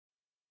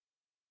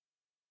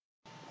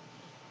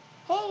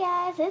Hey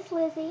guys, it's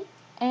Lizzie.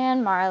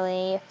 And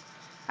Marley.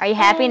 Are you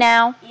happy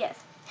now?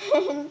 Yes.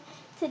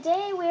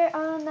 Today we're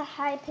on the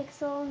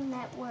Hypixel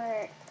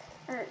network,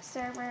 or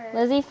server.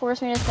 Lizzie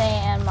forced me to say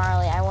and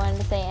Marley. I wanted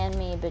to say and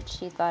me, but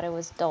she thought it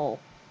was dull.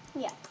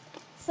 Yeah.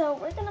 So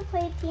we're going to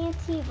play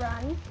TNT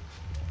Run,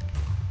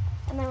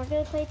 and then we're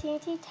going to play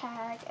TNT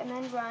Tag, and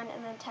then Run,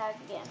 and then Tag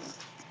again.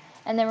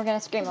 And then we're going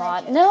to scream a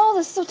lot. No,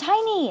 this is so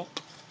tiny.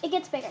 It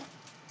gets bigger.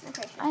 I'm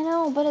pretty sure. I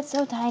know, but it's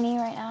so tiny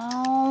right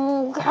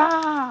now.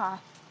 Gah.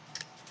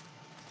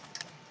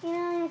 You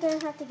know, you're going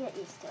to have to get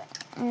used to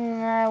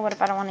it. What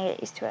if I don't want to get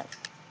used to it?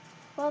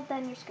 Well,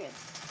 then you're screwed.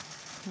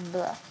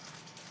 Blah.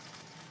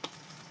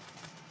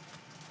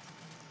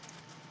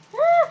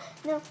 Ah!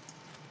 No.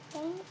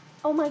 Dang it.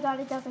 Oh my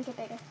god, it doesn't get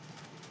bigger.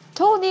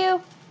 Told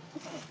you.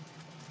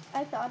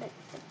 I thought it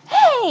did.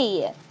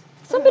 Hey!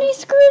 Somebody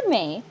screwed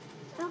me.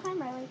 Oh, hi,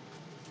 Marley.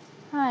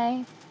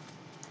 Hi.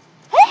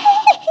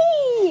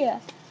 Hey!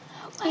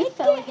 You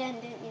fell again,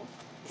 didn't you?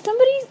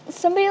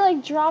 Somebody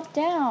like dropped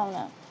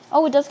down.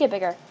 Oh, it does get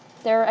bigger.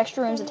 There are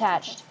extra rooms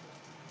attached.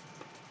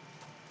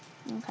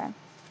 Okay.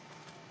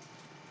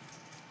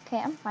 Okay,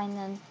 I'm fine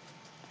then.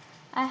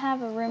 I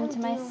have a room to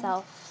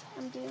myself.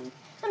 I'm doomed.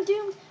 I'm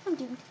doomed. I'm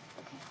doomed.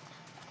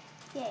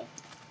 Okay. Yay.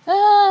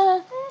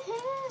 Ah!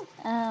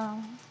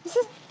 Oh.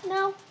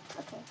 No.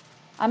 Okay.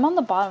 I'm on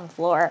the bottom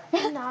floor.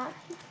 I'm not.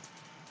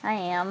 I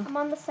am. I'm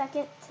on the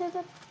second to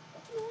the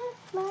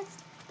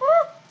last.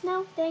 Ah!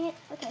 No. Dang it.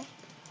 Okay.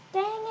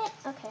 Dang it.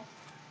 Okay.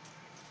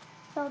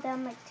 Fell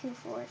down like 2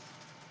 floors.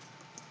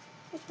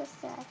 Which was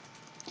sad.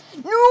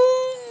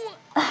 No!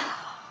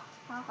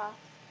 Haha.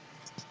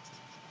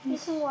 You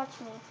can watch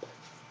me.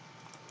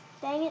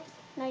 Dang it.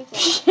 No, you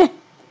can't.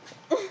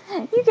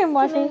 You can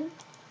watch me.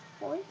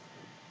 Fourth?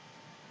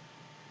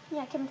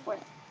 Yeah, I came in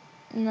fourth.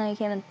 No, you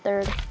came in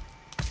third.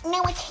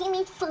 No, I came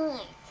in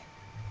fourth.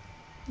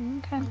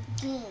 Okay.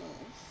 Yes.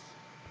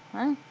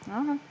 Huh?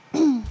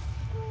 Okay.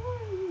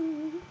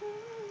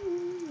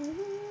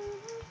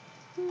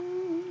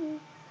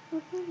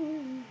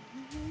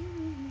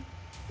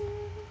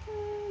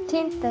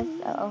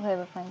 Okay,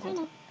 we're playing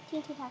TNT.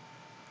 TNT Tag.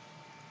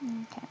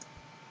 Okay.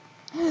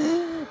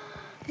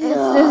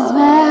 It's this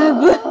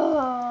map.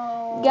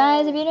 Oh.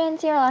 Guys, if you didn't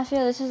see our last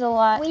video, this is a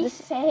lot. We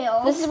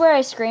failed. This is where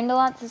I screamed a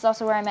lot. This is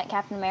also where I met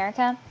Captain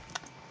America.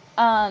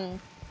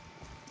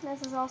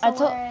 This is also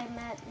where I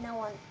met no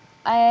one.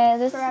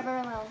 Forever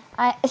alone.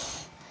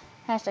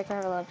 Hashtag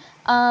forever alone.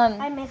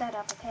 I made that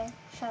up, okay?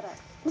 Shut up.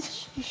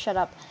 You shut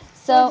up.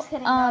 So,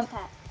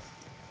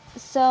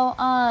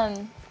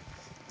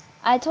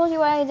 I told you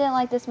why I didn't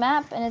like this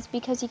map, and it's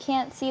because you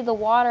can't see the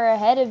water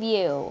ahead of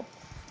you.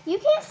 You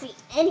can't see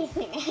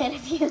anything ahead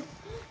of you.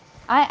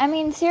 I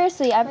mean,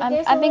 seriously, I've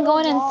been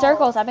going in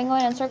circles. I've been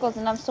going in circles,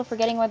 and I'm still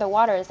forgetting where the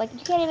water is. Like, you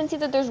can't even see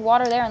that there's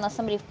water there unless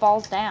somebody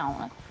falls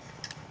down.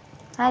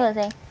 Hi,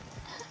 Lizzie.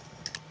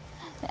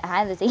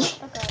 Hi, Lizzie.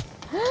 Okay.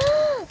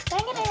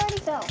 Dang it, I already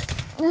fell.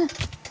 I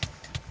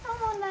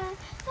won't die.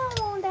 I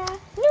won't die.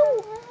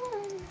 No.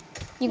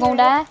 You gonna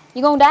die?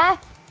 You gonna die?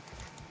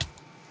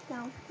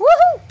 No.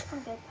 Woohoo! I'm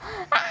good.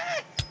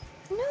 Ah!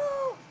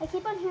 No. I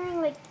keep on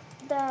hearing, like,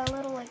 the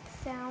little, like,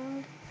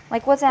 sound.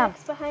 Like what sound?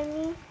 Behind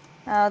me.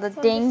 Oh, the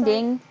So ding like,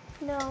 ding.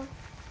 No.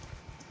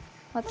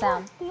 What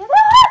sound? The other.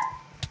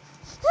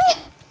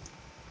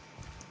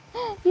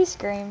 You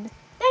screamed.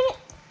 Dang it.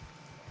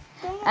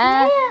 Dang it,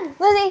 man.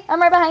 Lizzie,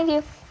 I'm right behind you.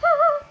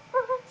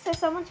 Is there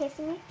someone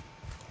chasing me?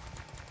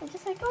 I'm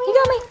just like, He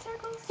got me.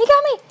 He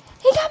got me.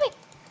 He got me.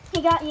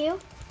 He got you?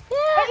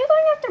 Yeah. Are you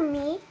going after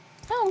me?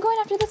 No, I'm going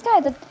after this guy.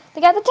 The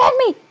guy that tagged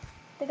me.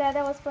 The guy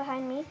that was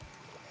behind me?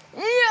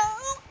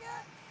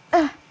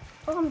 Yeah.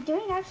 Oh, I'm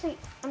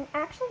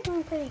actually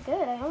doing pretty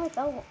good. I only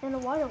fell in the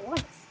water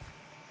once.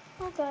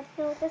 Oh god,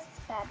 no, this is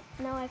bad.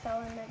 No, I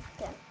fell in it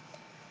again.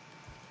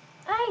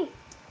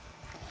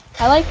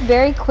 I like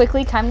very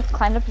quickly climbed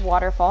up a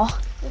waterfall.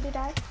 Did you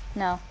die?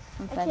 No,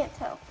 I'm fine. I can't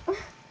tell.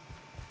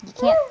 You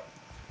can't.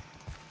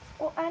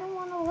 Well, I don't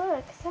want to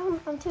look. So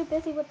I'm too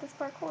busy with this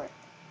parkour.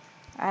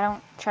 I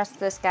don't trust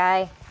this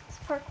guy. This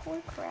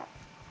parkour crap.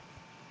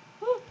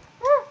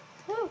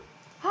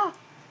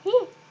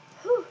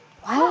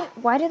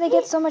 Why do they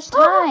get so much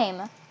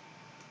time?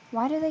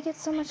 Why do they get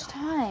so much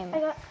time?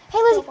 Hey,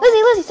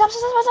 Lizzie, stop.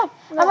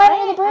 No, I'm right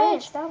under the bridge. I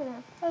ain't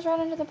stopping. I was right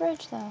under the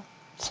bridge, though.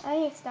 I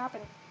ain't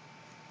stopping.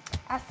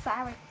 I'm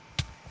sorry.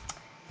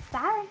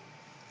 Sorry.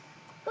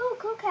 Ooh,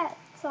 cool cat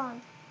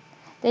song.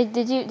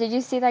 Did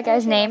you see that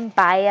guy's name?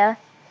 Baya.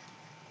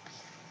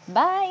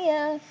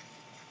 Baya.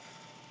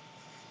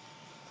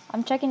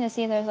 I'm checking to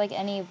see if there's like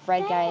any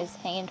red guys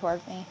hanging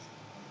towards me.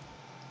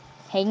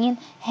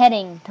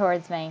 Heading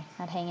towards me,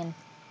 not hanging.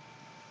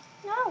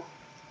 No.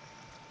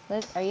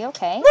 Liz, are you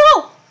okay?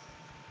 No.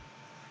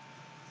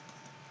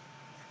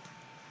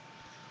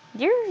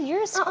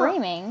 You're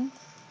screaming.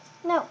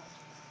 No.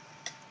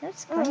 You're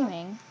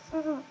screaming.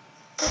 Mm-mm.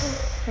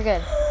 You're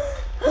good.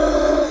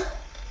 Are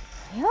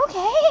you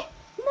okay?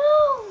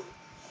 No.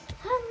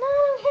 I'm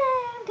not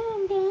okay.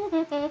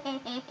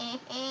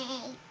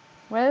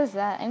 What is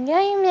that? I'm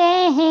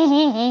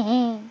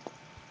going.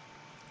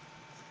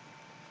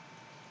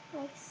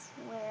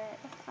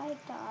 I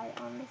die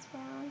on this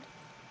round?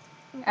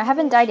 I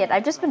haven't died yet.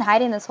 I've just been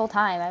hiding this whole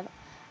time.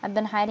 I've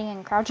been hiding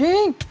and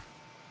crouching.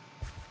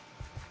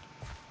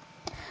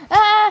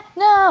 Ah,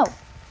 no!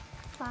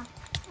 Huh.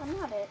 I'm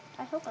not it.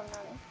 I hope I'm not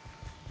it.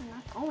 I'm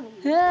not going to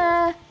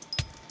be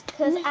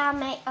because I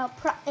made a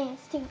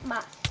promise to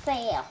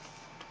myself.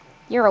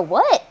 You're a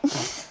what?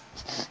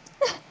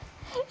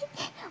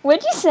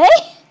 What'd you say?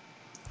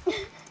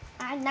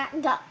 I'm not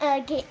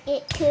gonna get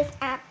it because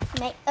I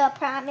made a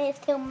promise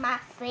to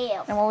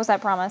myself. And what was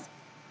that promise?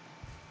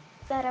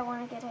 That I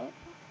want to get it.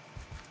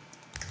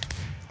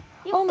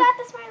 You Oh got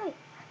this, Riley.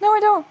 No, I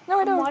don't. No,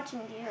 I don't. I'm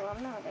watching you.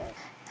 I'm not it.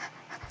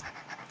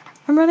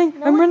 I'm running.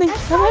 No, I'm running.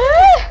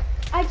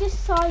 I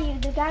just saw you.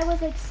 The guy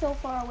was like so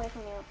far away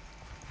from you.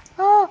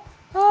 Oh.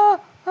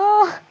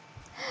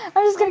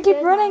 I'm just gonna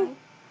keep running. Riley.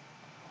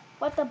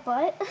 What the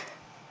butt?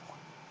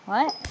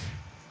 What?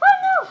 Oh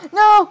no!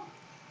 No!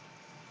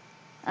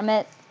 I'm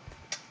it.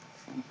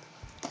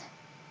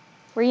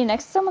 Were you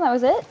next to someone that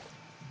was it?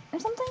 Or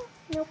something?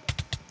 Nope.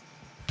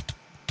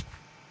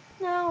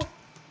 No.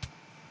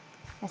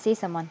 I see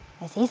someone.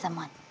 I see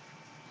someone.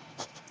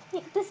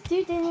 This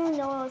dude didn't even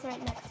know I was right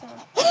next to him.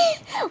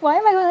 Why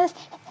am I going this?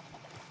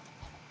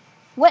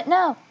 What?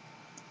 No.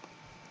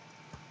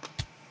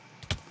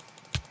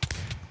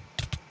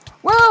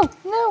 Whoa!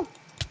 No!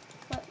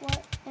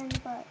 What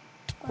and but?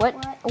 What?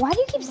 Why do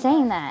you keep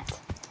saying that?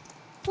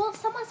 Well,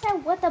 someone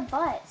said what the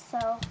butt, so.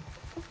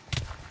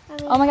 I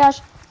mean, Oh my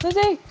gosh. Lizzie!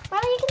 Riley,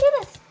 you can do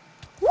this.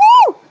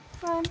 Woo!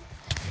 Run.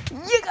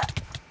 Yiga!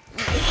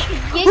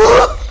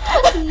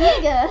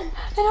 Yiga.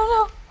 I don't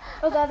know.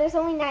 Oh god, there's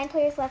only 9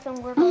 players left and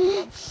we're both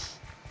them.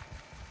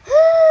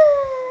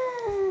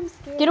 I'm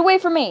scared. Get away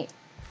from me.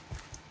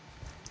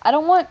 I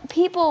don't want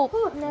people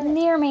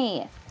near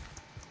me.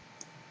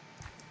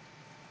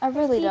 I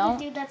really don't.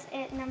 Dude, that's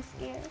it, and I'm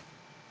scared.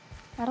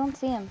 I don't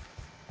see him.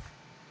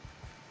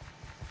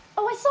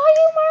 Oh, I saw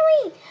you,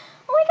 Marley!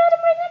 Oh my god,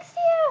 I'm right next to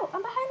you!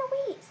 I'm behind the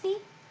wheat, see?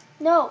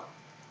 No.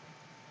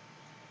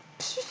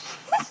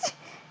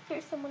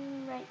 There's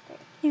someone right there.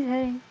 He's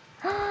heading.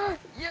 I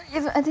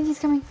think he's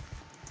coming.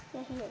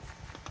 Yeah, he is.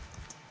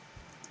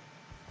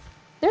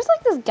 There's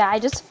like this guy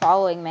just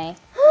following me.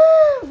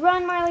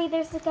 Run, Marley,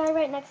 there's the guy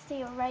right next to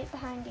you, right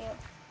behind you.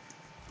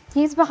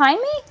 He's behind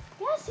me?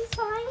 Yes, he's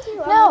behind you.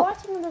 No. I'm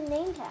watching the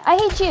name tag. I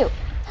hate you.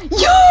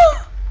 Yo!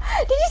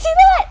 Did you see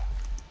that?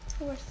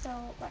 We're so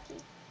lucky.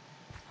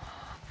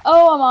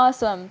 Oh, I'm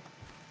awesome.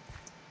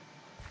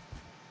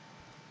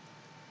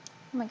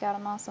 Oh my god,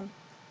 I'm awesome.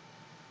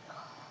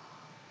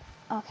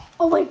 Okay.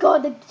 Oh my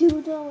god, the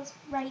dude was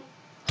right.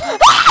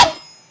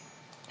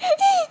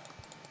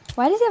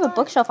 Why does he have a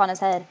bookshelf on his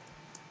head?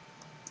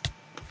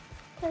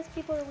 Because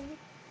people are weird.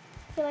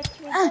 He likes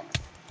to read books.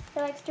 He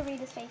likes to read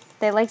his face.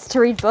 They likes to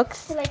read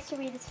books? He likes to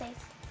read his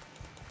face.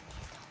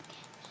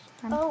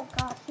 Oh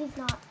god, he's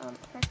not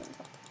person.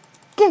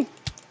 Get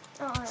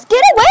Uh-uh.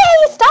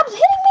 away! Stop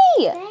hitting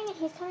me! Dang it,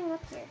 he's coming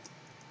up here.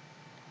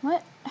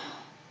 What?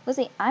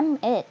 Lizzie, I'm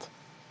it.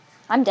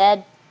 I'm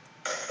dead.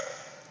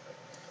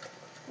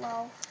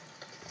 Well,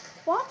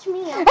 watch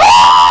me.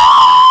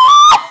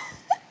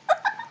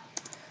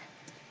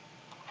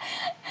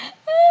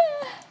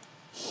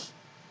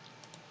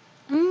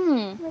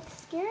 I'm like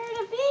scared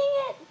of being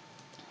it.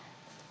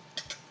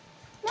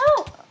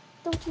 No!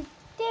 Don't you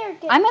dare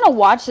get I'm gonna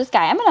watch this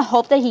guy. I'm gonna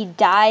hope that he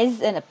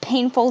dies in a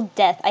painful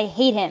death. I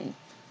hate him.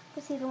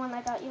 Was he the one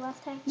that got you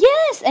last time?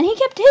 Yes, and he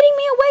kept hitting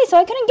me away, so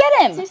I couldn't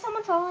get him. Is there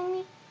someone following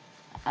me?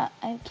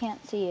 I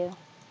can't see you.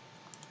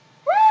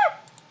 Ah!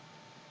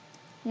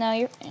 No,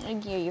 you're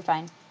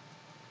fine.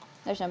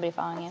 There's nobody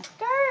following you.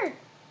 Scared.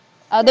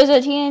 Oh, there's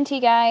a TNT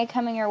guy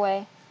coming your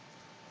way.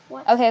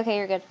 What? Okay,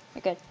 you're good.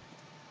 You're good.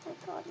 Oh my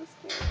god, I'm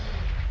scared.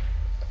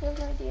 You have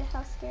no idea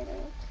how scared I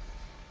am.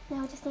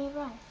 Now I just need to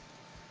run.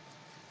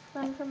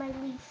 Run for my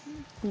leaf.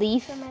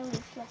 Leaf? For my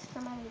leaf, yes,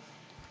 for my leaf.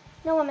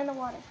 No, I'm in the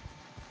water.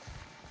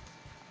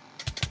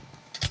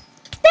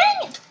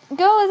 Dang it!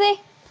 Go,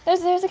 Lizzie.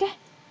 There's a guy.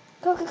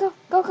 Go.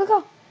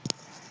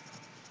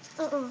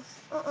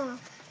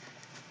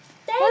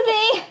 Dang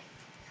Lizzie! it!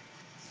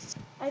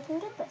 I can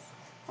get this.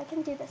 I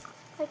can do this.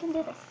 I can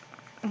do this.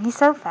 He's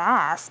so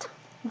fast.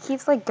 He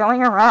keeps like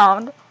going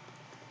around.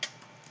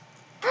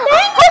 Dang it!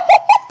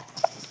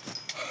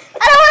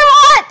 I don't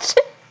want to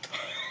watch!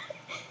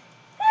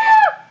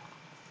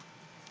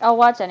 I'll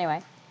watch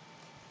anyway.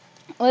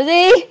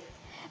 Lizzie!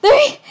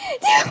 3,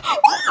 2,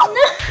 1!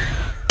 No!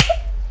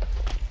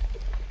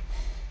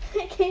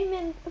 I came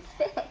in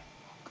fifth.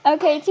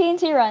 Okay,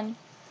 TNT run.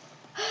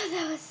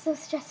 That was so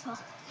stressful.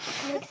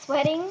 I'm like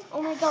sweating.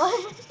 Oh my god.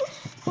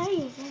 How are you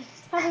doing?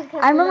 It's probably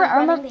because I remember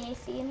running the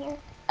AC in here.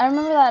 I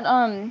remember that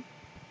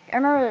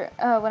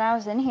when I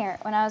was in here,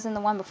 when I was in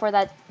the one before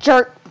that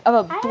jerk of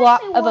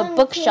a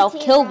bookshelf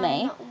killed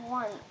me.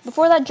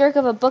 Before that jerk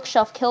of a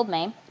bookshelf killed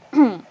me,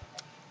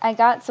 I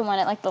got someone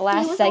at like the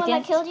last was second. The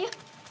one that killed you?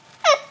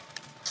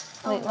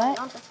 Wait, no, what?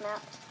 not this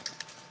map.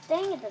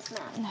 Dang it, this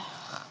map.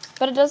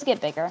 But it does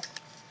get bigger.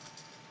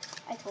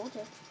 I told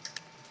you.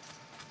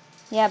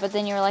 Yeah, but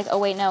then you were like, oh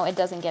wait, no, it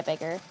doesn't get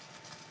bigger.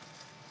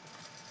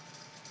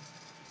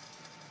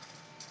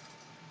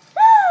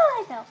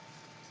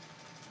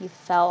 You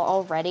fell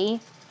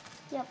already?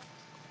 Yep.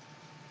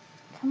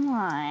 Come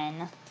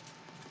on.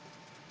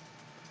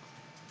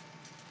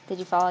 Did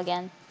you fall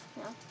again?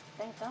 No,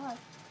 thank God.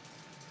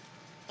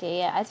 Okay,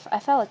 yeah, I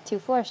fell like 2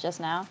 floors just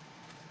now.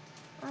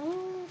 I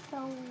only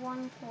fell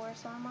 1 floor,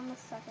 so I'm on the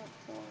 2nd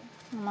floor.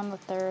 I'm on the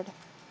 3rd.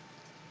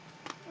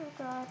 Oh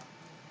God.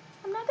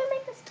 I'm not gonna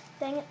make this.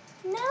 Dang it.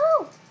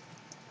 No!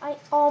 I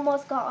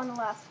almost got on the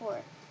last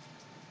floor.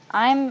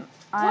 I'm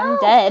No!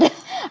 dead.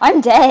 I'm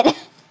dead.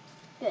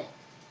 Good.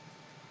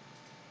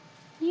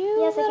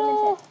 You Yes,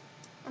 little...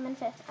 I'm in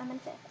 5th. I'm in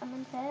 5th. I'm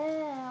in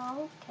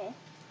 5th. Okay.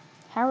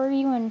 How are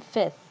you in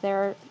 5th?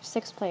 There are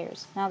 6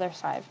 players. Now there's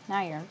 5.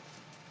 Now you're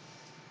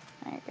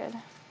good.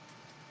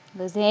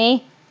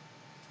 Lisie?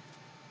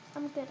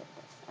 I'm good at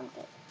this. I'm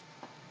good.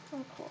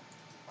 I'm cool.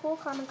 Cool,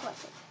 calm, and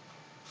collected.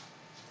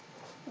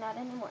 Not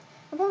anymore.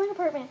 I'm falling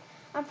apart, man.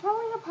 I'm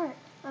falling apart.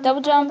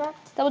 Double jump.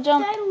 Double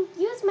jump. I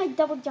used my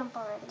double jump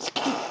already.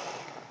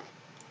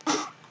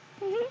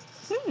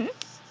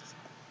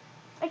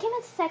 I came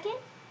in 2nd.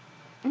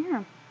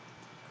 Yeah.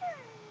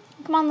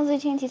 Come on,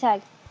 Lisie, TNT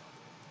tag.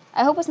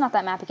 I hope it's not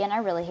that map again. I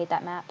really hate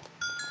that map.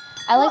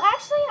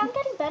 Actually, I'm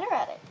getting better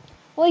at it.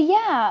 Well,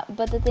 yeah,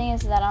 but the thing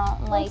is that I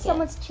don't like it. When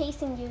someone's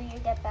chasing you, you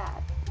get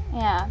bad.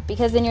 Yeah,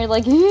 because then you're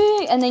like,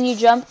 and then you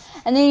jump,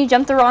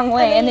 the wrong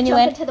way, and then you jump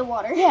land into the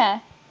water.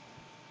 Yeah.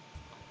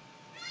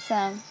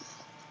 So,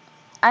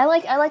 I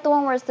like the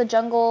one where it's the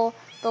jungle,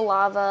 the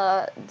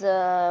lava,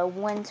 the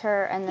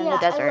winter, and then the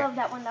desert. Yeah, I love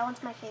that one. That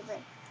one's my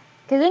favorite.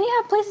 Because then you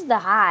have places to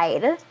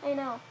hide. I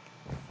know.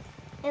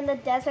 And the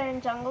desert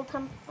and jungle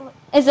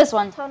It's this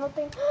one. tunnel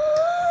thing.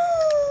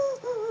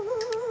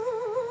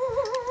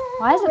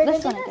 Why is it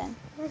this one again?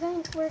 We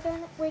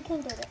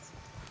can do this.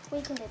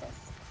 We can do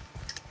this.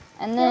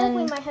 And I then... feel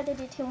like we might have to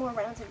do 2 more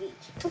rounds of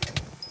each.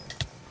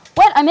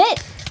 What? I'm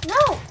it!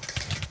 No!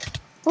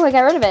 Oh, I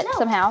got rid of it No.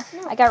 somehow.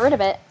 No. I got rid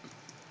of it.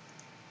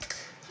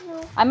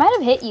 No. I might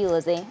have hit you,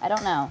 Lisie. I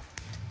don't know.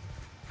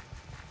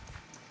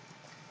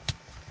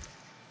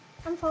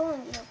 I'm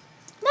following you.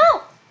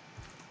 No!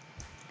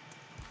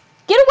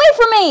 Get away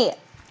from me!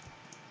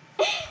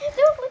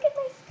 Don't look at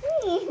my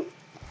screen.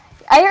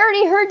 I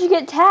already heard you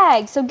get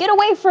tagged, so get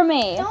away from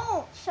me.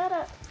 Don't. Shut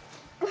up.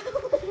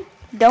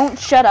 Don't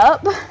shut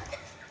up.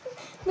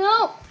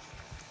 No.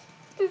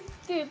 This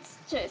dude's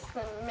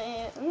chasing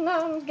me, and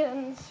I'm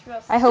getting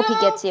stressed. I hope he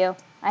gets you.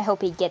 I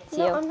hope he gets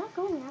you. No, I'm not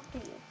going after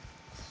you.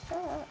 Shut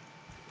up.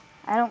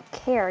 I don't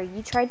care.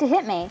 You tried to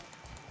hit me.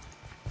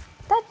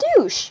 That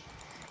douche.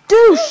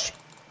 Douche.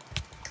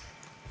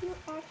 You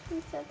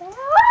actually said that?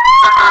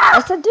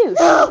 I said douche.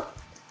 Oh,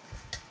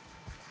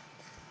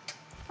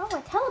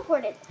 I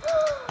teleported.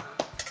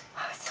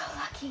 I was so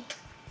lucky.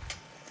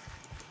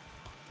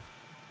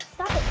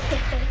 Stop it, pig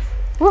face.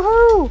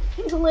 Woohoo!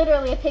 He's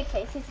literally a pig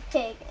face. He's a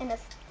pig in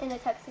a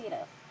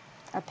tuxedo.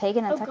 A pig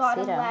in a tuxedo. Oh God,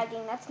 I'm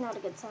lagging. That's not a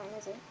good sign,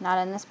 is it? Not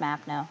in this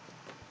map, no.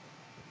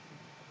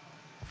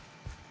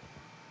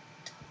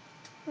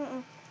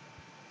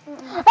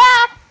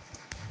 Ah!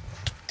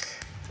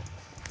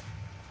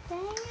 Dang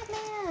it,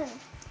 man.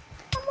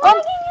 I'm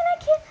lagging and I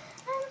can't.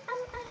 I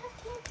have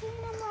TNT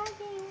and I'm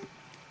lagging.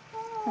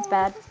 Oh, That's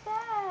bad. This is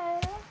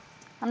bad.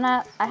 I'm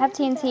not. I have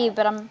TNT,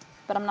 but I'm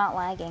not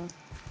lagging.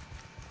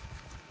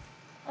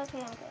 Okay,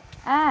 I'm good.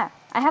 Ah!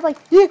 I have like.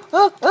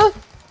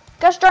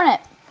 Gosh darn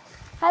it!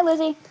 Hi,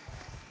 Lisie.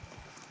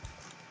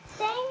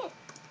 Dang it.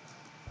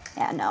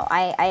 Yeah, no.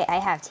 I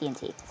have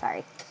TNT.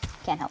 Sorry,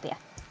 can't help you.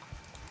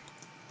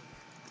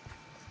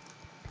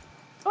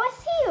 Oh, I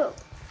see you.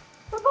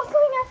 We're both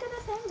going after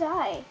the same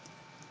guy.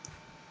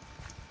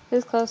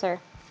 Who's closer?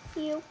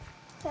 You.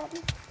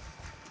 Sadly.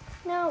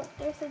 No,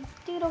 there's a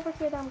dude over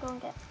here that I'm going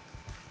to get.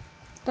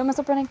 Don't mess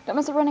up running. Don't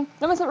mess up running.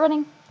 Don't mess up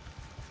running.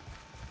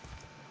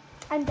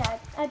 I'm dead.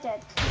 I'm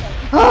dead.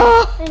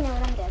 Ah! I know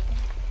it. I'm dead.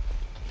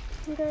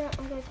 I'm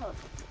gonna teleport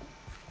you.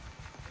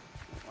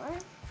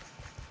 What?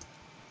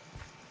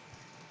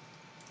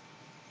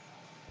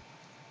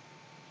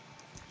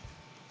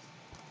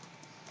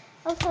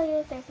 I'll tell you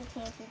if there's a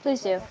TNT.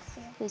 Please do. Next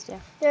to you. Please do.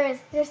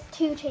 There's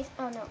 2 chase.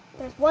 Oh no,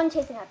 there's 1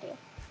 chasing after you.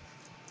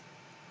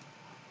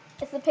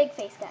 It's the pig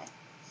face guy.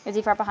 Is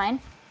he far behind?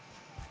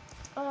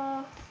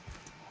 No,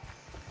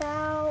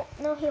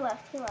 he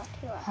left.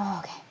 Oh,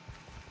 okay.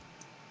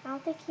 I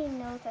don't think he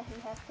knows that he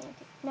has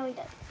TNT. No, he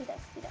does. He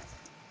does.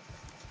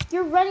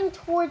 You're running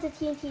towards a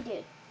TNT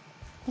dude.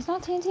 He's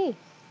not TNT.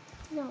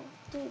 No,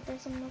 dude,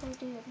 there's another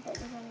dude that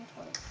you're running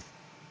towards.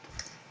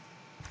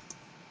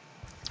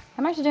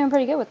 I'm actually doing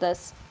pretty good with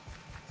this.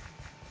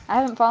 I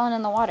haven't fallen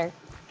in the water.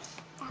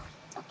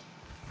 Okay.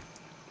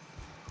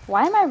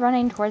 Why am I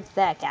running towards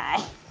that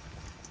guy?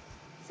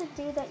 It's a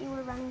dude that you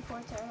were running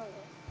towards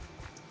earlier.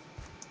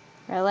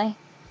 Really?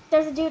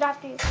 There's a dude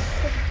after you.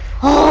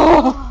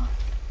 Oh!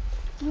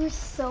 You were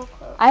so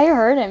close. I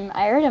heard him.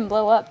 I heard him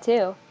blow up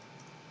too.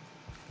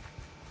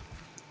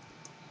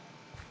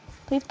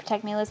 Please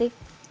protect me, Lisie.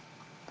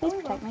 Please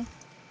protect me.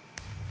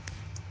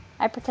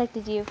 I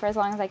protected you for as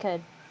long as I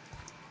could.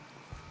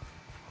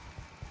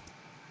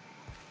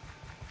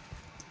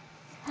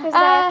 There's a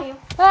guy after you.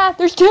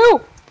 There's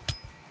 2!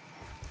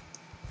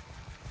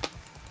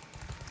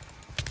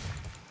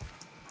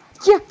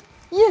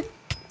 Yeah.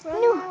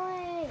 Run No. my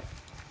way.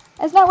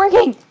 It's not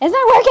working. It's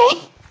not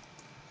working.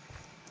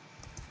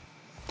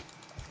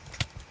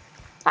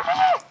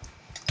 Ah!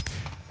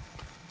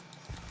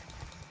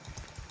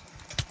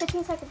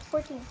 15 seconds.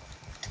 14.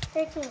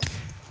 13.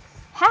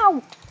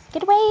 How?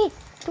 Get away.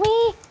 Get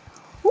away.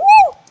 Woo!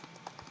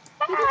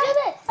 You can do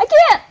this. I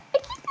can't. I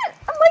can't.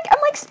 I'm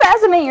like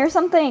spasming or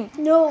something.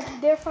 No,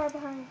 they're far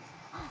behind.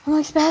 I'm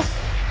like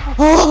spasming.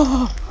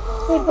 Oh.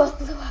 They both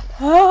blew up.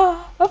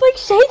 I'm like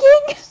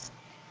shaking.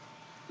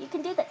 You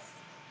can do this.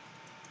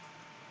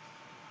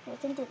 You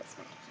can do this,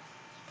 Mike.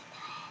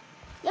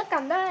 You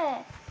can do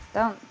it.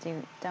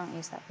 Don't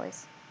use that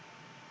voice.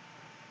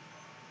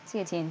 See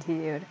a TNT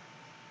dude.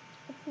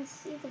 I can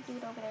see the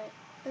dude over there.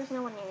 There's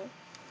no one near you.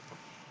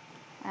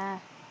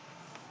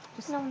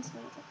 Just no one's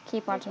near you.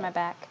 keep watching my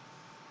back.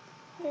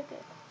 You're good.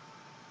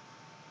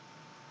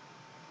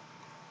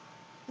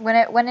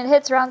 When it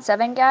hits round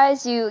 7,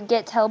 guys, you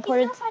get teleported.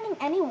 He's not finding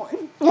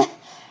anyone.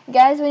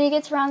 Guys, when you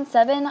get to round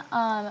 7,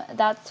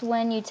 that's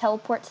when you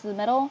teleport to the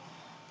middle.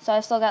 So I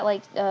still got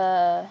like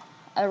a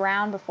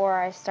round before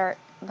I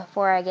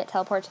get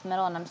teleported to the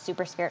middle, and I'm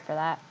super scared for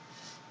that.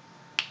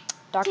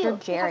 Dr.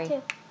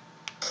 Jerry.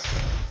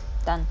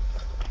 Done.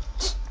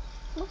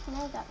 Look,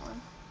 now I got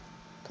one.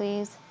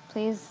 Please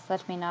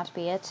let me not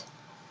be it.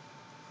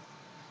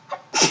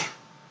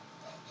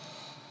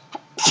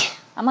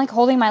 I'm like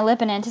holding my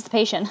lip in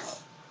anticipation.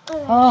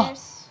 Okay, Oh.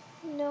 there's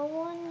no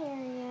one near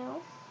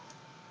you.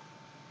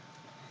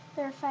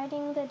 They're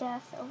fighting the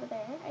death over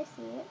there. I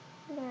see it.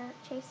 They're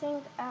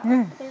chasing out.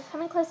 They're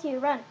coming close to you.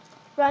 Run.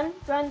 Run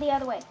the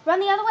other way. Run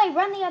the other way.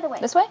 Run the other way.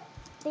 This way?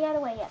 The other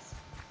way, yes.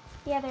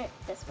 The other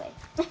this way.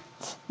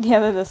 The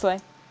other this way.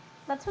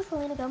 That's what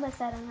Selena Gomez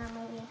said in her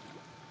movie,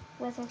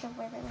 Wizards of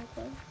Waverly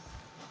Place.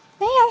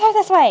 The other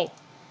this way.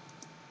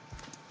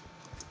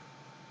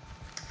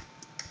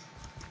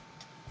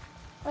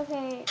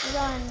 Okay,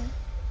 run.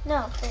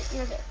 No,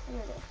 you're good.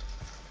 You're good.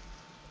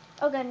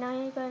 Oh, good. Now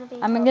you're going to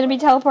be. I'm gonna be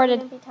teleported. You're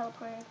going to be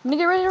teleported. I'm gonna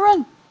get ready to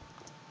run.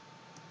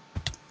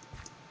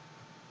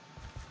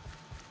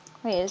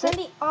 Wait, is Turn it?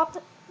 the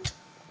opposite.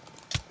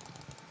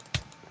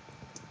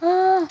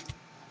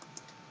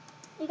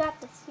 You got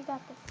this. You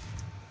got this.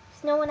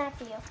 There's no one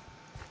after you.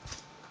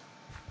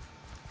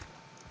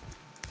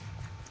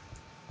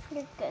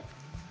 You're good.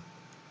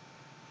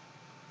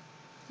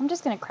 I'm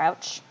just gonna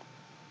crouch.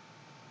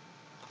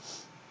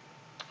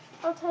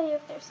 I'll tell you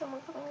if there's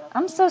someone coming up.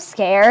 I'm so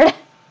scared.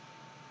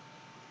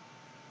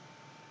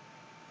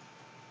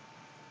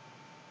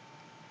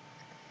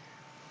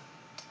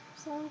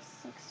 There's only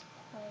 6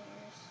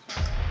 players,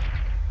 so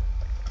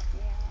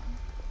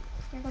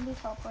yeah. You're gonna be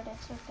teleported,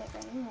 so get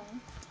ready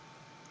then.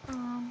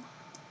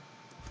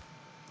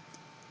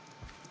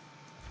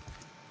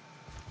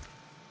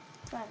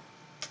 Run.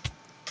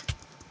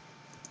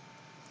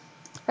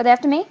 Are they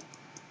after me?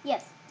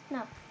 Yes.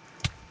 No.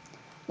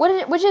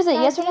 Which is it?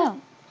 Yes or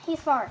no? He's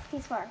far.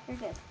 He's far. You're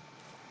good.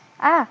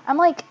 I'm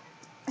like.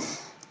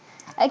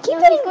 I keep No,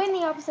 getting. he's going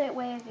the opposite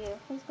way of you.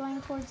 He's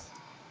going towards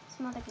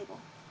some other people.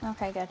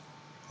 Okay, good.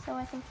 So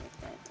I think you're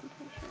good. I'm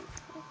pretty sure you're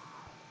good.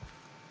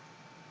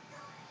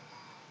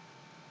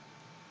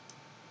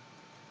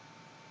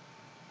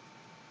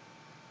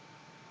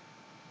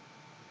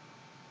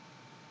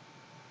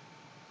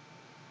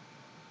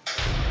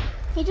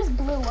 He just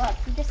blew up.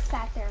 He just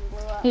sat there and blew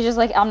up. He's just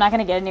like, I'm not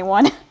gonna get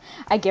anyone.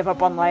 I give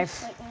up on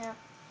life. Like, yeah.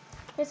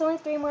 There's only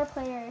 3 more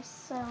players,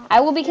 so.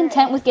 I will be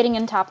content with getting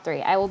in top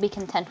 3. I will be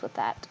content with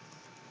that.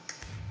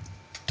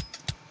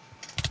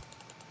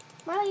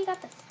 Marley, you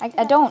got this.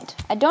 I don't.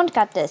 I don't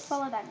got this.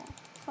 Follow that guy.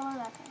 Follow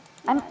that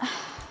guy.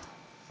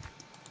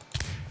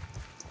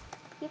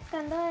 You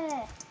can do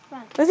it.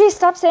 Run. Lizzie,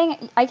 stop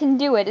saying I can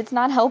do it. It's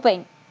not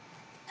helping.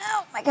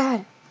 Oh my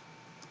god.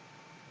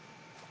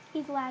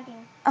 He's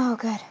lagging. Oh,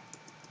 good.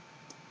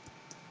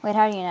 Wait,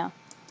 how do you know?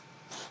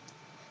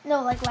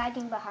 No, like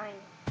lagging behind.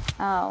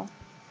 Oh.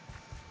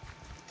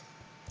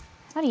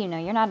 How do you know?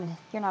 You're not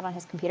on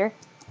his computer.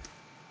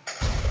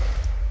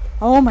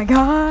 Oh my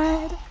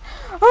god.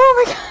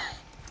 Oh my god.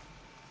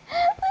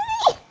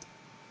 Lizzie!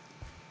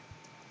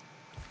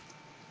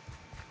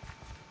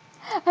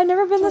 I've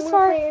never been this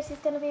far. Players, he's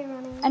gonna be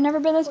running. I've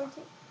never been this far.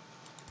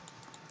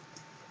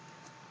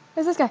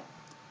 Who's this guy?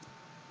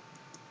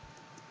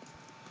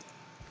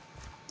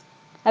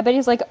 I bet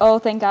he's like, oh,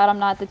 thank God I'm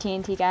not the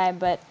TNT guy,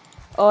 but,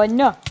 oh,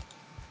 no.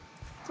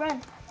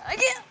 Run.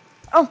 Again.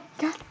 Oh,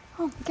 God.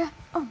 Oh, my God.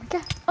 Oh, my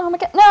God. Oh, my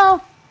God.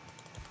 No.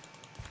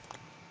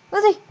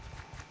 Lizzie.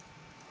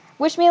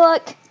 Wish me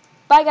luck.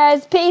 Bye,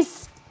 guys.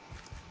 Peace.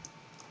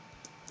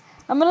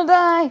 I'm gonna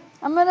die.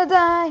 I'm gonna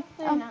die.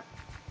 No, you're not.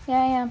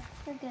 Yeah, I am.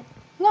 You're good.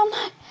 No, I'm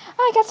not.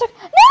 Oh, I got stuck.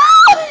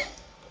 No!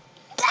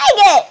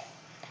 Dang it!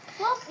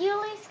 Well, you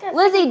at least got.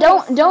 Lizzie,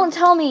 don't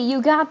tell me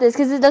you got this,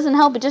 because it doesn't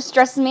help. It just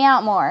stresses me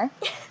out more.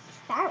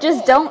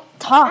 Just don't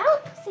talk. I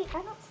don't see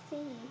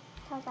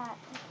how that happened.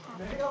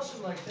 Maybe y'all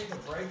should like take a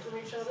break from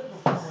each other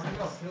before one of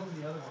y'all kills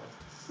the other one.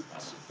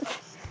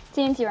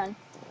 TNT run.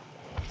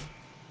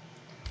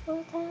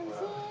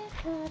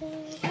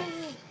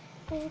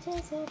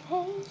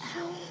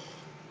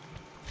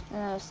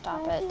 No,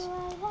 stop Why it. do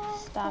I have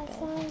Stop sex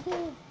it. on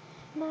you?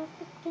 My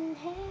freaking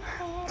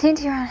head.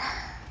 TNT run.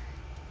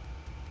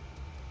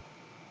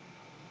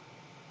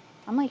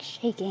 I'm like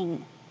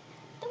shaking.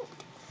 Don't.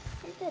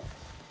 You're good.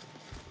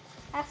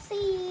 I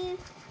see you.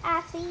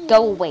 I see you.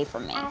 Go away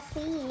from me. I see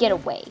you. Get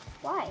away.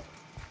 Why?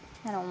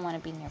 I don't want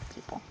to be near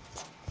people.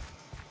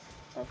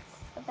 That's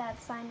a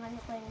bad sign when you're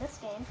playing this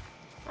game.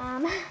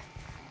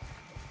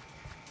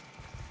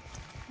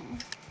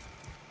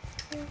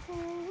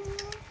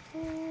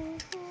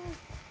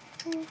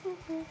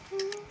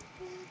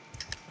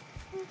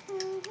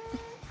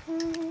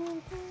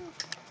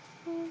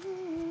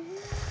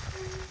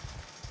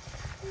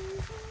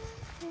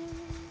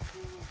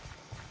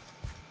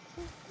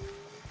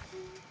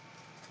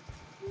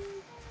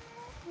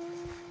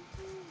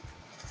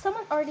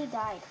 Someone already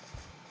died.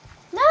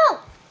 No!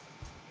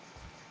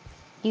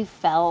 You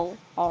fell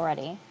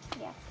already.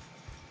 Yeah.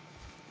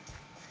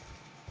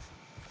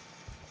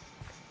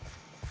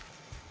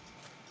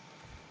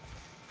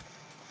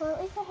 Well,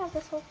 at least I have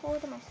this whole floor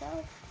to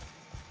myself.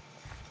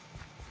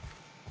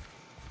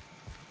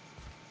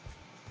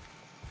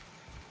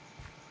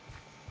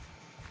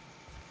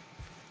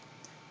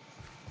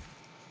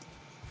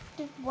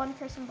 There's one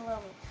person below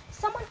me.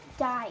 Someone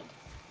died.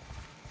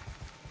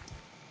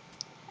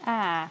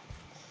 Ah.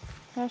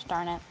 Gosh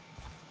darn it.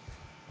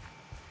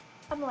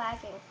 I'm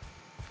lagging.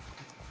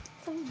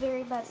 It's a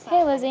very bad sign.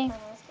 Hey, when Lizzie. I'm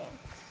playing this game.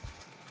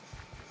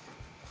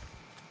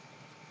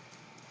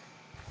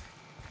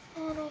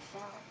 And I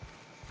fell.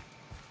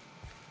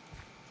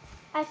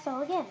 I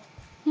fell again.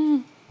 Hmm.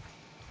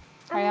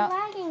 I'm Are you-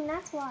 lagging,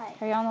 that's why.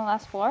 Are you on the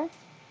last floor?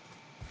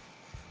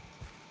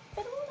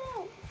 I don't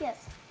know.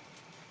 Yes.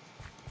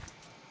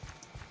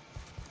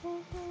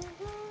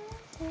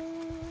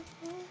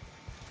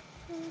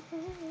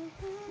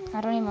 I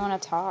don't even want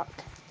to talk.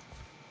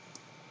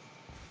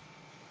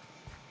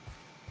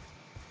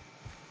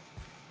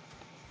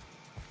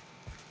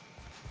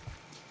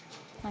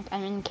 Like,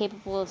 I'm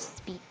incapable of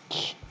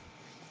speech.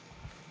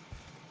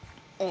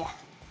 Yeah.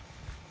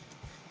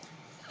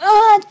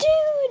 Oh, dude,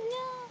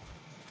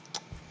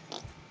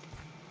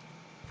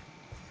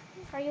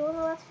 Are you on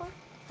the last one?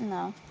 no.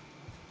 No.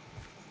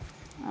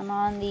 I'm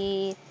on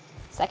the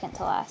second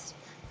to last.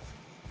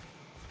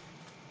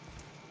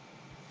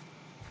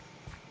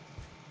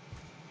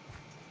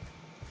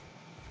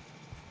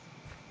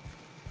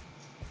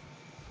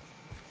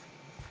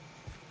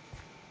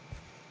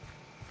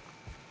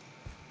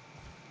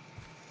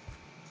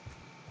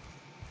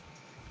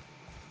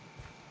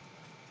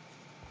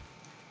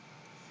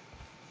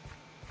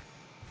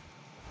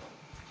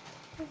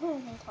 I've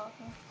not been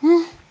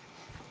talking.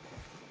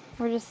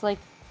 We're just like,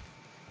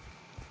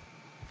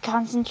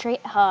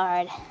 concentrate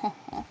hard.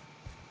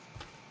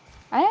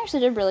 I actually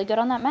did really good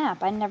on that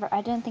map. I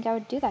didn't think I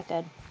would do that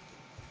good.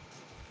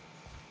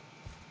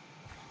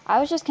 I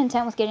was just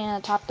content with getting in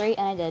the top 3,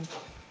 and I did.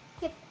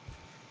 Yep.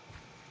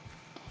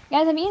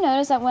 Guys, have you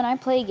noticed that when I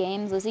play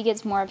games, Lizzie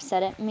gets more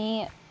upset at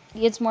me,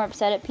 gets more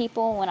upset at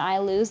people when I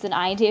lose than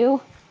I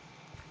do?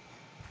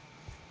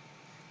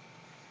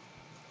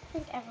 I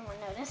think everyone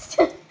noticed.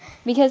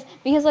 Because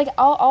like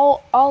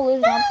I'll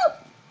lose. No!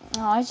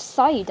 Oh, I just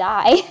saw you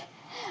die.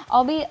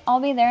 I'll be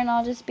there and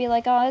I'll just be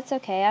like, oh, it's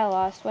okay, I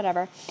lost,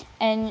 whatever.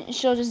 And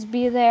she'll just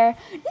be there.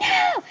 No,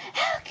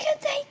 how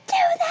could they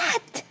do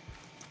that?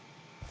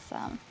 So,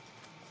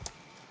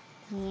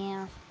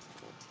 yeah,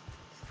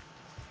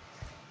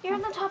 You're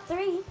in the top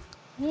 3.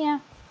 yeah.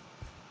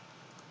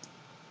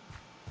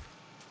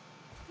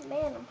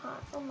 Man, I'm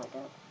hot. Oh my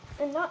god.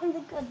 And not in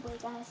the good way,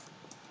 guys.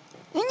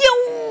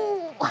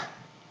 Yo!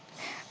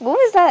 What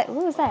was that?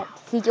 What was that?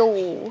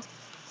 Heel.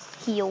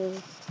 Heel.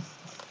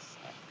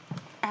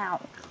 Ow.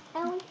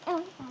 Owie,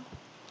 owie,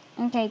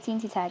 owie. Okay,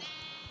 TNT tag.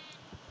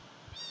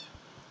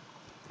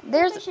 We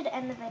There's should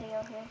end the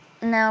video here.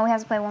 no. We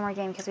have to play one more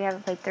game because we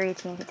haven't played 3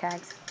 TNT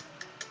tags.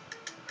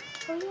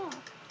 Oh yeah.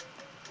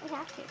 We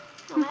have to.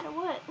 No matter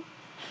what.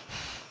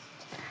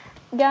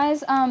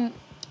 Guys, it's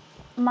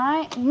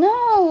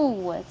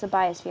a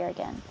biosphere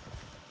again.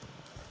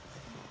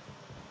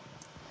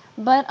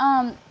 But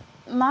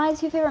my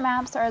 2 favorite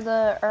maps are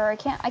I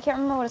can't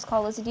remember what it's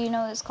called. Lizzie, do you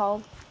know what it's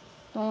called?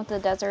 The one with the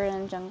desert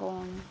and jungle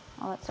and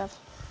all that stuff.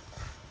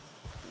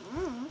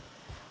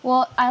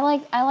 Well, I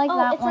like that one.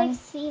 Oh, it's like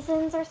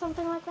Seasons or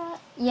something like that?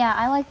 Yeah,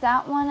 I like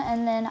that one,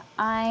 and then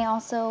I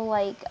also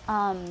like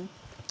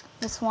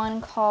this one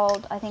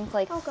called, I think,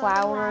 like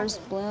Flowers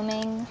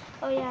Blooming.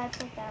 Oh yeah,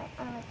 it's like that.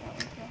 I like that one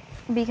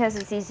too. Because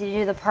it's easy to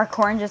do the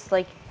parkour and just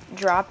like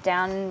drop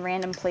down in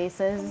random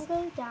places. I'm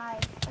going to die.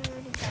 I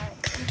already died.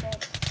 I'm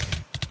dead.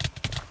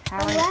 How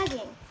I'm are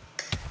lagging.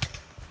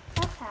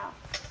 That's how.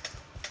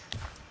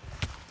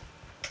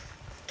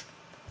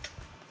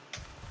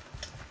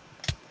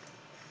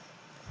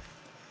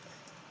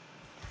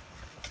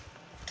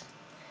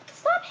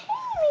 Stop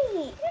hitting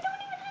me! You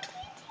don't even have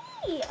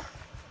TNT!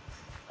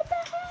 What the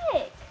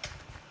heck?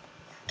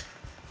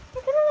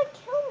 You're gonna like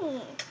kill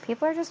me.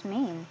 People are just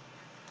mean.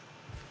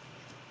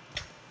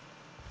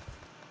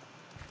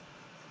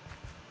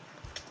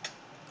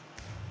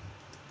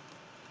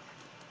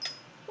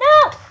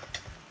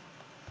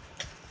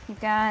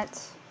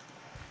 got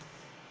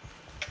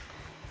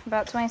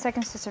about 20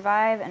 seconds to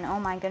survive, and oh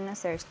my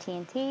goodness, there's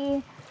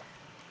TNT.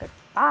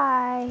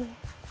 Goodbye.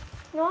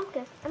 No, I'm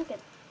good. I'm good.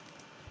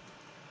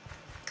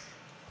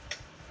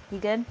 You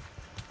good?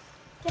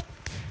 Yep.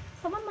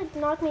 Someone like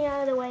knocked me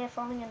out of the way of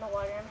falling in the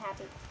water. I'm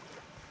happy.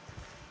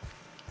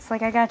 It's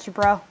like I got you,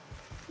 bro.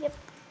 Yep.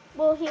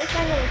 Well, he was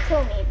trying to like,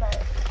 kill me,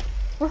 but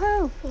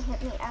Woohoo! he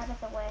hit me out of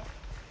the way.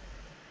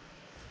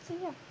 So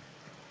yeah.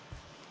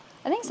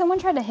 I think someone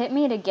tried to hit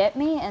me to get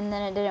me, and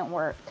then it didn't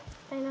work.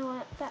 I know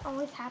what that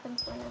always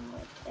happens when I'm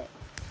like it.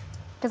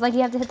 Because like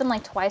you have to hit them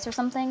like twice or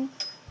something,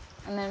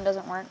 and then it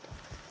doesn't work.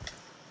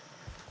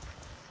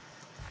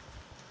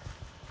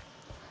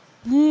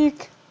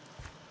 Yeek.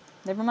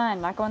 Never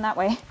mind, not going that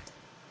way.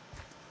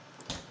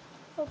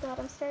 Oh god,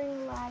 I'm starting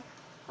to lag.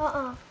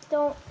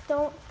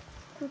 Don't,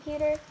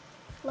 computer,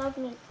 love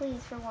me,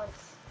 please, for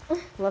once.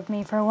 Love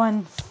me for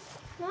once.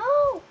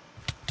 No!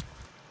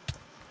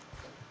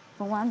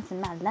 For once in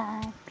my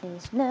life,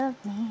 please love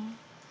me.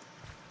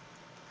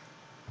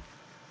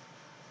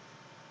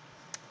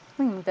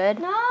 I'm good.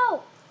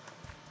 No!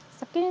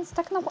 Stop getting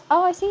stuck in the...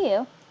 Oh, I see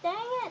you. Dang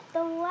it,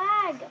 the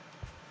lag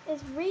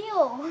is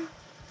real.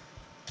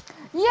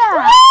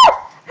 Yeah!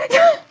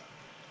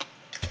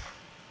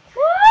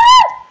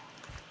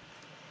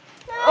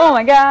 Oh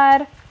my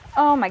god.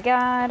 Oh my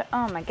god.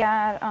 Oh my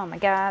god. Oh my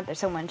god. There's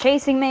someone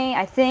chasing me,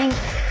 I think.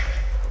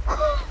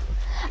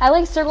 I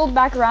like circled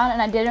back around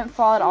and I didn't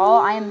fall at all.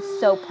 I am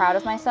so proud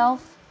of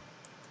myself.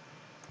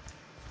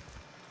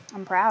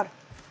 I'm proud.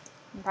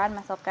 I'm proud of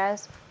myself,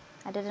 guys.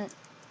 I didn't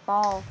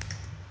fall.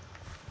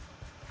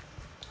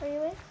 Are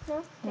you in?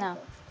 No? No.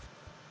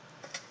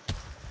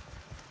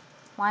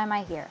 Why am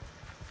I here?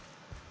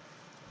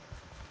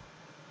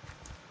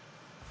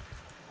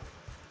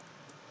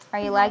 Are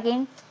you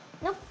lagging?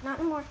 Nope, not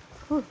anymore.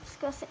 Whew. Just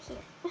go sit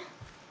here.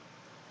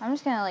 I'm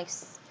just gonna like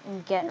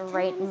get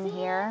right in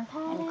here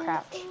and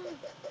crouch.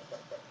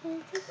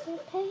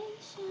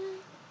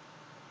 Anticipation.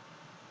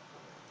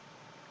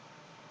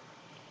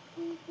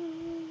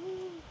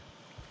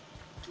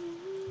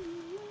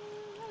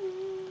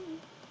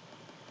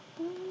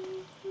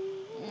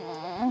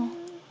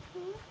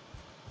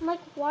 I'm like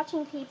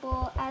watching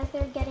people as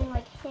they're getting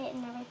like hit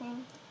and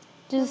everything.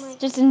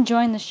 Just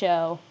enjoying the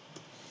show.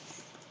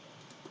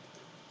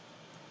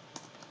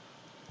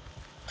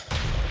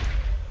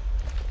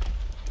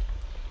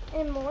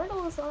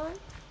 Immortal's on.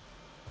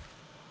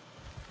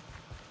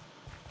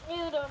 You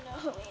don't know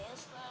who he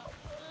is though.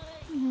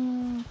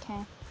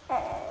 Okay.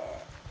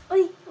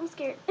 Oi, I'm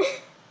scared.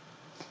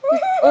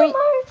 Oi.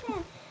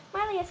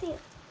 Marley, I see you.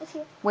 I see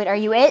you. Wait, are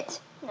you it?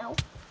 No.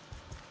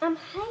 I'm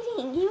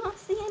hiding. You don't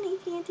see any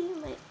TNT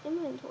in my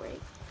inventory.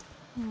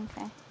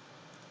 Okay.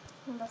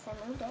 Unless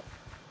I moved it.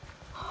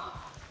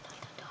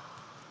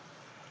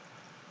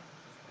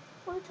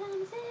 What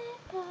time is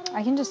it?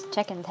 I can just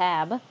check and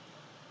tab.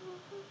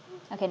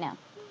 Okay, now.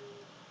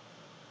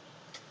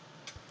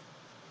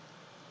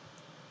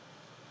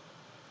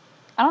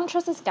 I don't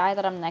trust this guy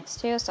that I'm next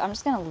to, so I'm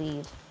just gonna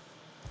leave.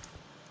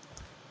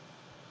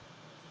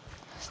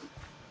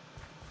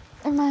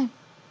 Never mind.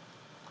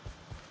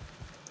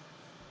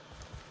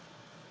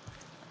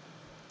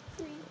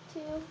 3, 2,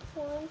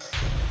 1.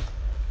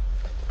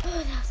 Oh, that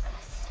was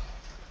close.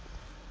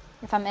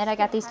 If I'm it, I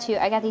got these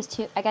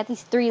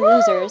three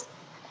losers.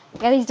 I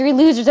got these three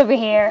losers over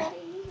here.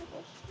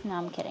 No,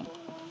 I'm kidding.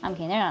 I'm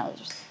kidding, they're not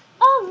losers.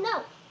 Oh,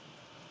 no.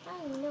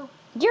 Oh, no.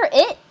 You're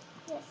it?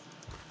 Yes.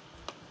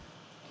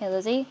 Hey,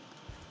 Lizzie.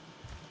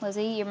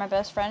 Lizzie, you're my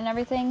best friend and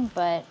everything,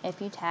 but if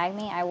you tag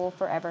me, I will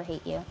forever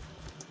hate you.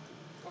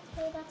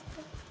 Okay, that's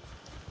cool.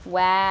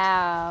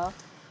 Wow.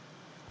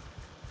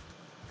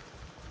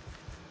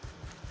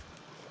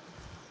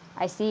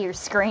 I see your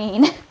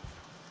screen.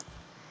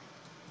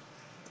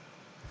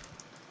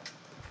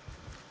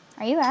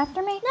 Are you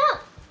after me? No.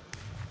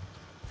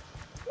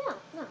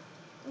 No.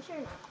 I'm sure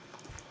not.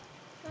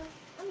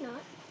 I'm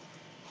not.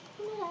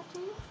 I'm not after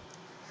you.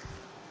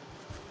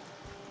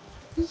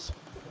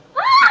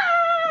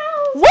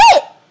 Ah!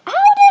 What?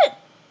 How did I?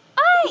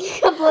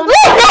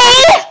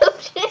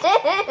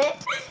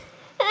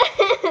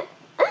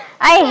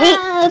 I hate.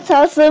 Ah, that's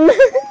awesome.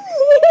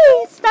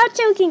 Stop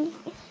joking.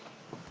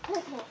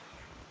 Okay.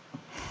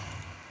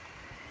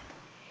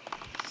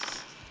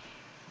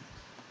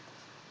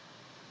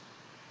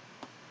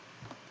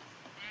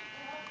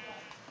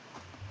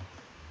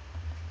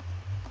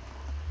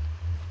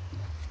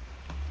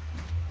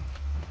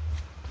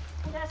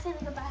 I gotta say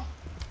goodbye.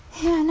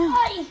 Yeah, no.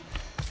 Bye.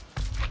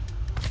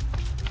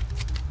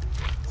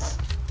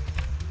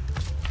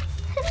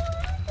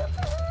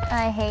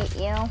 I hate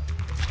you.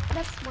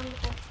 That's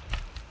wonderful.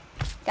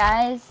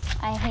 Guys,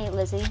 I hate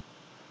Lizzie.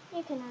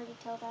 You can already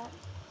tell that.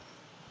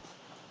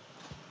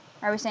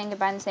 Are we saying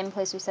goodbye in the same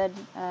place we said,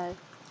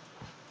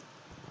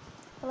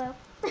 Hello?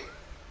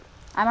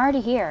 I'm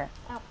already here.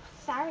 Oh,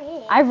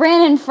 sorry. I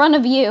ran in front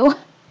of you.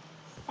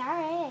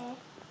 Sorry.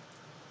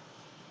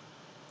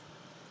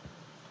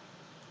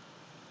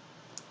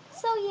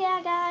 So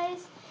yeah,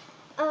 guys.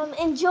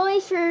 Enjoy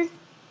for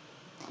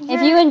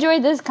If you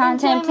enjoyed this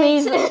content,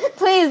 please enjoyment.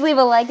 please leave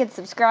a like and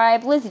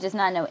subscribe. Lisie does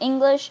not know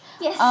English.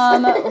 Yes.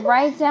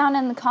 Write down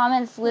in the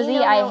comments, Lisie,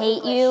 don't I know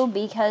hate English. you,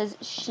 because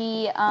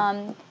she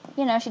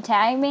you know, she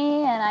tagged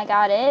me and I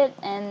got it,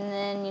 and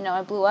then, you know,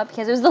 I blew up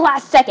because it was the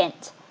last second.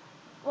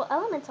 Well,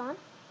 Element's on.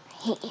 I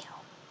hate you.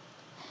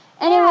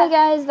 Anyway,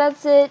 guys,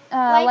 that's it.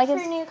 Like for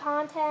new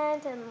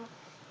content and,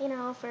 you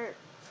know, for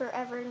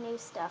forever new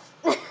stuff.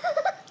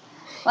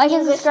 Like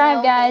and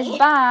subscribe, guys.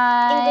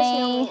 Bye. English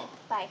no me.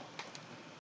 Bye.